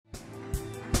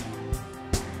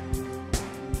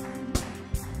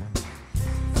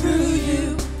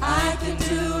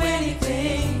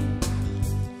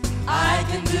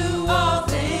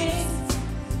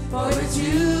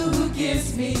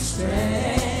me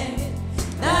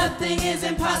strength. Nothing is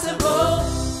impossible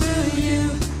through you.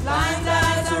 Blind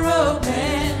eyes are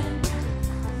open,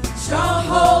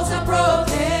 strongholds are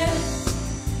broken.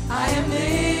 I am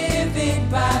living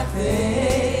by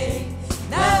faith.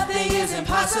 Nothing is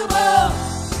impossible.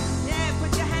 Yeah,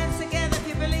 put your hands together if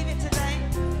you believe it today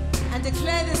and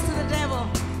declare this to the devil.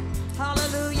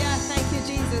 Hallelujah. Thank you,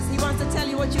 Jesus. He wants to tell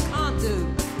you what you can't do.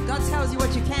 God tells you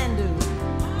what you can do.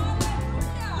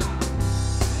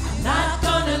 I'm not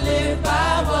gonna live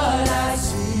by what I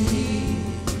see.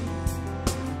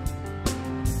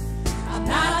 I'm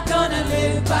not gonna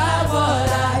live by what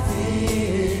I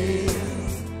feel.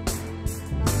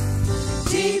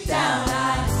 Deep down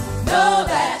I know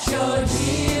that you're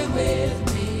here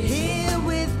with me. Here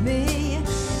with me.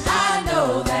 I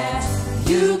know that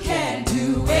you can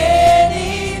do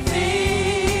anything.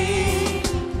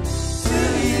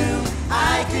 Through you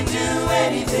I can do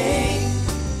anything.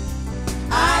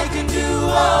 I can do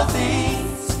all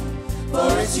things,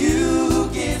 for it's you who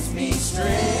gives me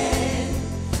strength.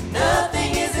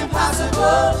 Nothing is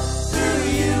impossible through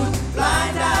you.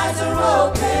 Blind eyes are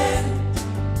open,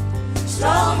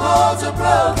 strongholds are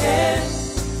broken.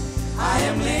 I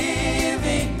am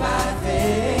living by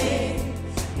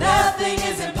faith. Nothing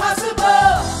is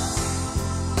impossible.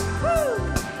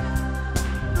 Woo.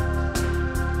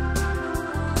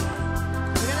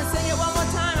 We're going to sing it one more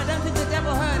time. I don't think the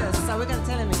devil heard us, so we're going to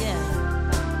tell him again.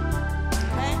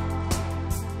 Okay?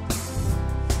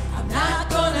 I'm not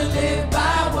gonna live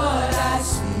by what I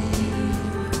see.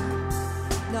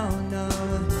 No, no.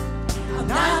 I'm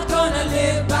not gonna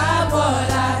live by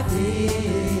what I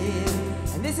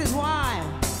feel. And this is why.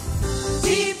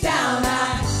 Deep down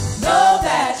I know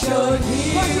that you're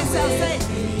here Watch yourself say, with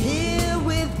me. here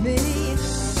with me.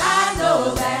 I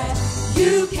know that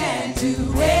you can do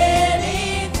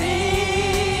anything.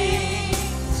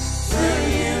 Through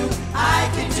you I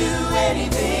can do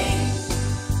anything.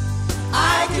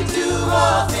 I can do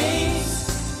all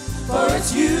things, for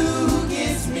it's you who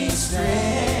gives me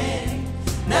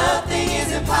strength. Nothing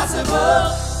is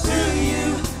impossible through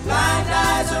you. Blind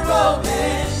eyes are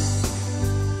open,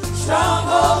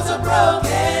 strongholds are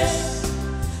broken.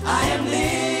 I am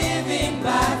living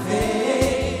by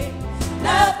faith.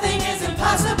 Nothing is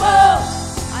impossible.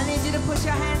 I need you to put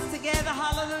your hands together.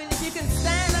 Hallelujah. If you can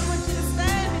stand, I want you to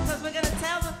stand, because we're going to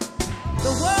tell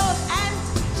the world and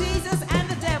Jesus and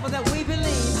the devil that we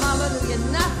believe. Hallelujah.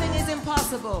 Nothing is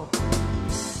impossible.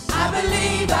 I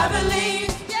believe, I believe.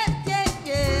 Yeah, yeah,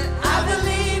 yeah. I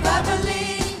believe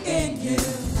in you.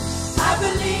 I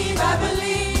believe,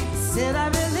 Said I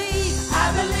believe.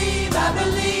 I believe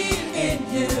in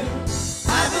you.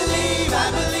 I believe,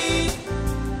 I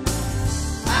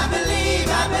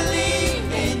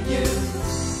believe in you.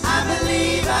 I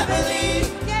believe,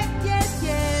 Yeah, yes,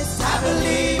 yes. I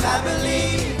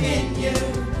believe in you.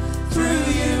 Through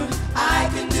you I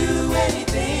can do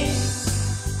anything.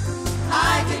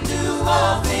 I can do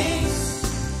all things,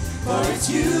 for it's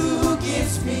you who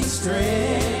gives me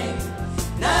strength.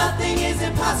 Nothing is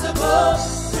impossible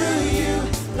through you.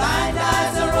 Blind eyes